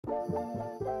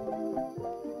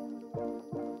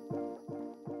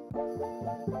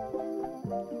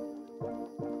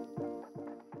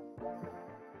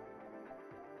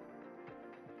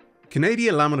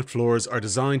Canadia laminate floors are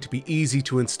designed to be easy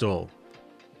to install.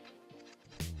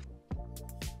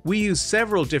 We use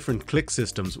several different click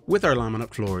systems with our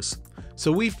laminate floors,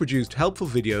 so we've produced helpful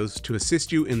videos to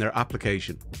assist you in their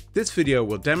application. This video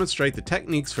will demonstrate the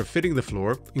techniques for fitting the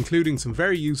floor, including some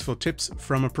very useful tips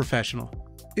from a professional.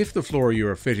 If the floor you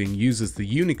are fitting uses the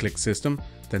Uniclic system,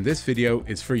 then this video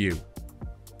is for you.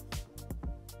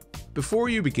 Before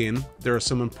you begin, there are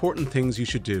some important things you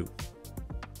should do.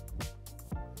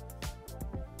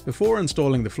 Before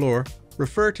installing the floor,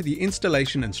 refer to the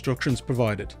installation instructions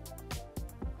provided.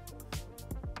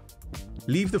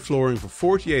 Leave the flooring for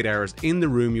 48 hours in the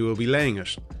room you will be laying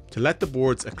it, to let the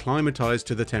boards acclimatise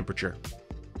to the temperature.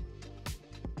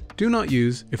 Do not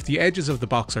use if the edges of the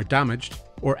box are damaged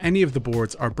or any of the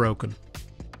boards are broken.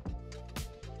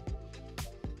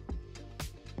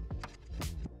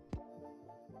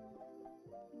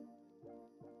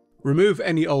 Remove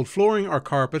any old flooring or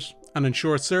carpet and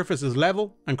ensure surface is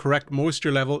level and correct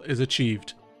moisture level is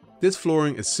achieved. This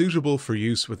flooring is suitable for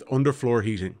use with underfloor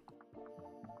heating.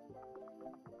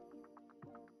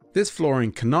 This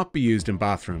flooring cannot be used in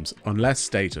bathrooms unless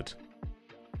stated.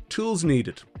 Tools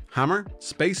needed: hammer,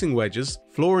 spacing wedges,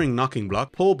 flooring knocking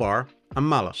block, pull bar and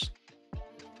mallet.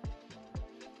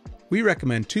 We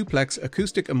recommend 2-plex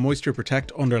acoustic and moisture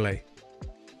protect underlay.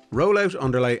 Roll out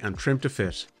underlay and trim to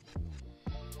fit.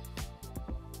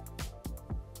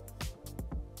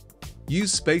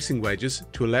 Use spacing wedges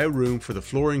to allow room for the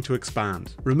flooring to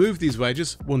expand. Remove these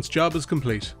wedges once job is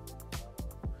complete.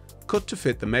 Cut to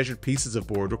fit the measured pieces of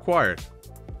board required.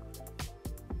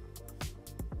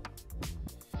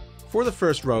 For the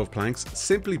first row of planks,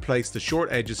 simply place the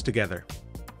short edges together.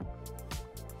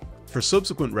 For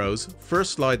subsequent rows,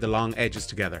 first slide the long edges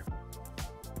together.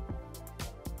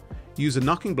 Use a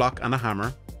knocking block and a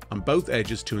hammer on both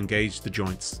edges to engage the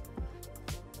joints.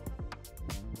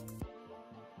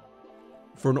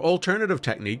 For an alternative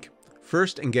technique,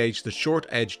 first engage the short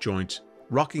edge joint,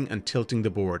 rocking and tilting the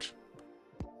board.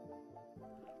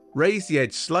 Raise the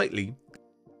edge slightly.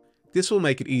 This will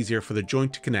make it easier for the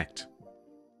joint to connect.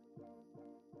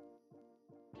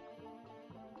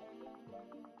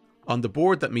 On the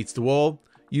board that meets the wall,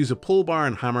 use a pull bar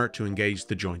and hammer to engage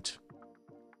the joint.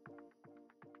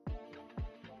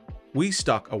 We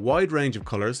stock a wide range of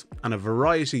colours and a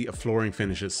variety of flooring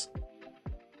finishes.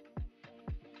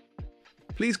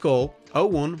 Please call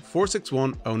 01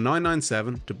 461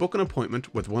 0997 to book an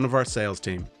appointment with one of our sales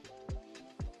team.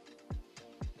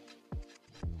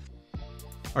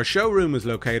 Our showroom is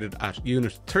located at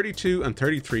Unit 32 and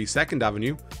 33 2nd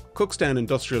Avenue, Cookstown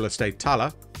Industrial Estate,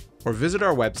 Tala, or visit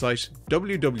our website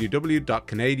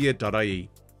www.canadia.ie.